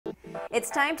It's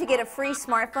time to get a free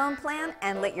smartphone plan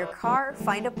and let your car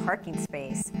find a parking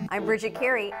space. I'm Bridget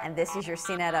Carey, and this is your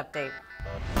CNET Update.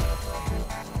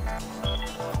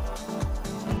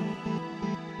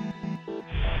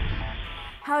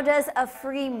 How does a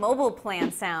free mobile plan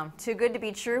sound? Too good to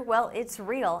be true? Well, it's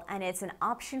real, and it's an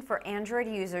option for Android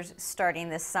users starting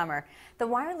this summer. The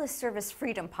wireless service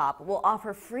FreedomPop will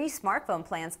offer free smartphone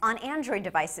plans on Android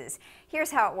devices.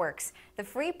 Here's how it works. The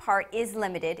free part is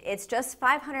limited. It's just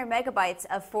 500 megabytes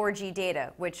of 4G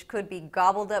data, which could be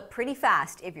gobbled up pretty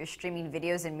fast if you're streaming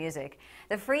videos and music.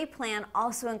 The free plan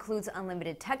also includes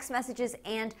unlimited text messages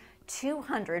and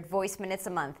 200 voice minutes a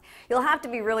month. You'll have to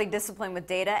be really disciplined with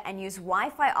data and use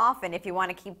Wi-Fi often if you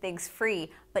want to keep things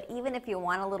free, but even if you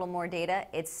want a little more data,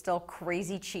 it's still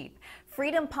crazy cheap.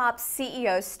 FreedomPop's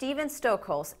CEO Steven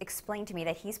Stokos explained to me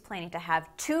that he's planning to have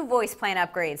 2 voice plan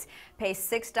upgrades. Pay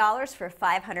 $6 for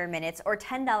 500 minutes or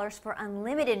 $10 for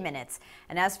unlimited minutes.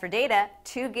 And as for data,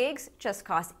 2 gigs just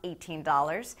cost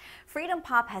 $18.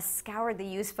 FreedomPop has scoured the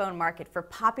used phone market for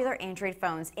popular Android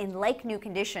phones in like-new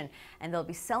condition, and they'll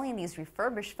be selling these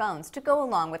refurbished phones to go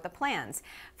along with the plans.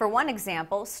 For one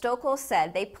example, Stokos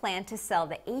said they plan to sell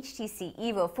the HTC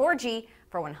Evo 4G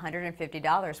for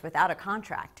 $150 without a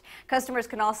contract. Customers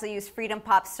can also use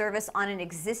FreedomPop's service on an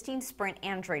existing Sprint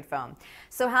Android phone.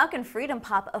 So how can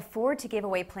FreedomPop afford to give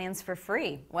away plans for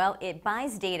free? Well, it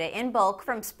buys data in bulk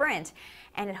from Sprint,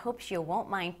 and it hopes you won't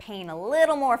mind paying a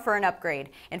little more for an upgrade.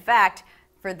 In fact,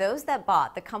 for those that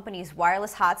bought the company's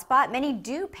wireless hotspot, many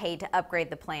do pay to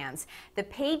upgrade the plans. The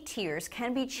paid tiers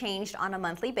can be changed on a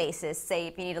monthly basis, say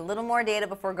if you need a little more data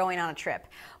before going on a trip.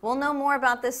 We'll know more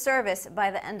about this service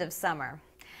by the end of summer.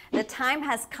 The time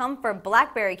has come for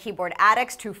BlackBerry keyboard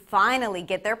addicts to finally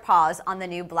get their paws on the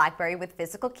new BlackBerry with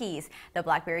physical keys. The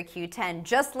BlackBerry Q10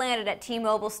 just landed at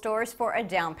T-Mobile stores for a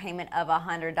down payment of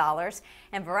 $100,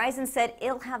 and Verizon said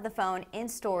it'll have the phone in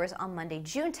stores on Monday,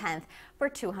 June 10th for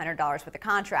 $200 with a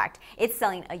contract. It's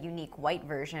selling a unique white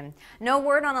version. No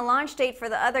word on a launch date for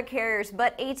the other carriers,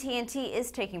 but AT&T is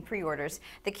taking pre-orders.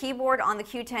 The keyboard on the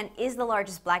Q10 is the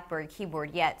largest BlackBerry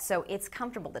keyboard yet, so it's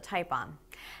comfortable to type on.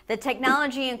 The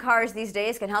technology in cars these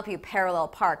days can help you parallel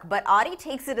park, but Audi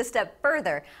takes it a step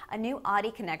further. A new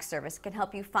Audi Connect service can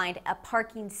help you find a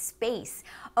parking space.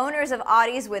 Owners of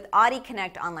Audis with Audi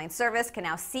Connect online service can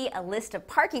now see a list of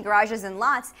parking garages and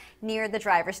lots near the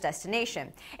driver's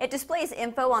destination. It displays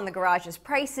info on the garage's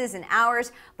prices and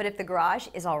hours, but if the garage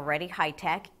is already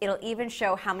high-tech, it'll even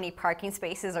show how many parking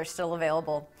spaces are still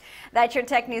available. That's your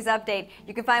Tech News Update.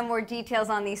 You can find more details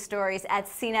on these stories at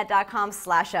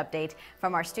cnet.com/update.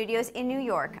 From our studios in New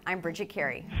York, I'm Bridget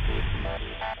Carey.